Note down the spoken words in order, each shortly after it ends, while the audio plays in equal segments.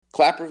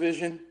Klapper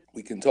Vision.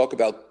 We can talk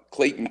about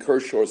Clayton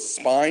Kershaw's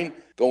spine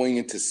going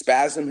into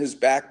spasm, his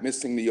back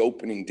missing the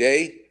opening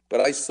day.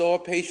 But I saw a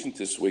patient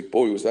this week.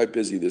 Boy, was I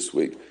busy this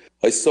week.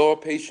 I saw a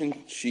patient.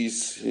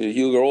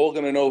 You're all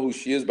going to know who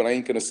she is, but I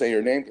ain't going to say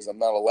her name because I'm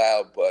not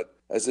allowed. But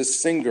as a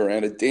singer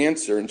and a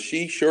dancer, and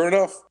she, sure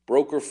enough,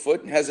 broke her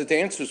foot and has a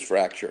dancer's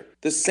fracture.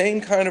 The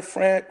same kind of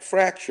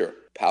fracture.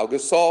 Pau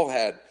Gasol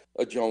had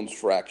a Jones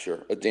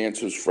fracture, a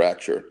dancer's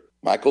fracture.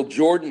 Michael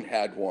Jordan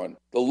had one.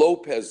 The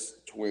Lopez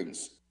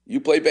twins. You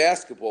play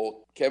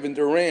basketball, Kevin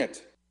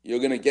Durant. You're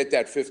going to get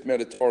that fifth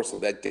metatarsal,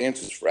 that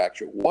dancer's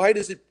fracture. Why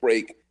does it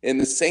break in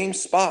the same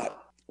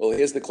spot? Well,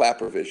 here's the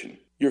Klapper Vision.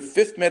 Your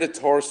fifth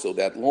metatarsal,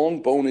 that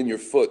long bone in your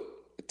foot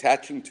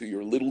attaching to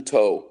your little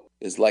toe,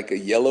 is like a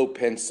yellow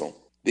pencil.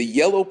 The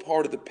yellow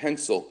part of the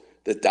pencil,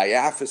 the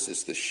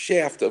diaphysis, the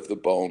shaft of the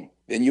bone,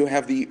 then you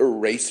have the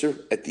eraser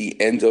at the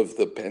end of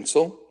the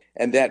pencil,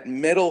 and that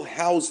metal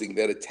housing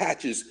that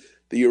attaches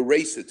the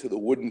eraser to the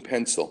wooden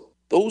pencil.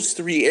 Those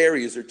three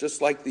areas are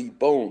just like the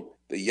bone,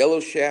 the yellow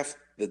shaft,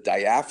 the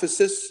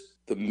diaphysis,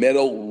 the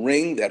metal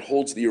ring that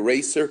holds the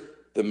eraser,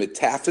 the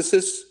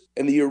metaphysis,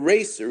 and the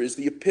eraser is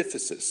the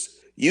epiphysis.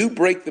 You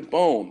break the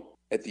bone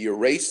at the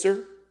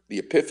eraser,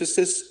 the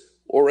epiphysis,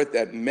 or at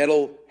that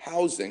metal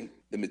housing,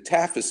 the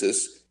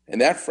metaphysis,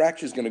 and that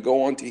fracture is going to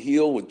go on to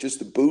heal with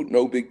just a boot,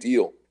 no big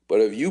deal.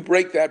 But if you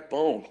break that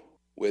bone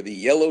where the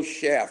yellow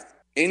shaft,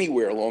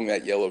 anywhere along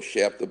that yellow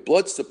shaft, the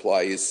blood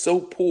supply is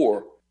so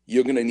poor,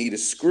 you're going to need a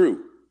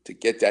screw to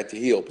get that to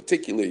heal,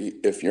 particularly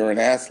if you're an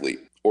athlete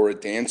or a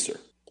dancer.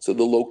 So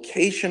the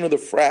location of the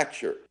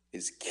fracture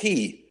is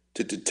key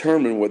to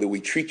determine whether we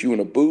treat you in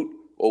a boot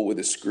or with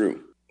a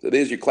screw. So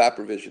there's your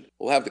Klapper Vision.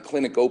 We'll have the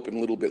clinic open a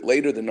little bit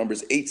later. The number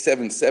is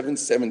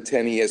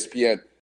 877-710-ESPN.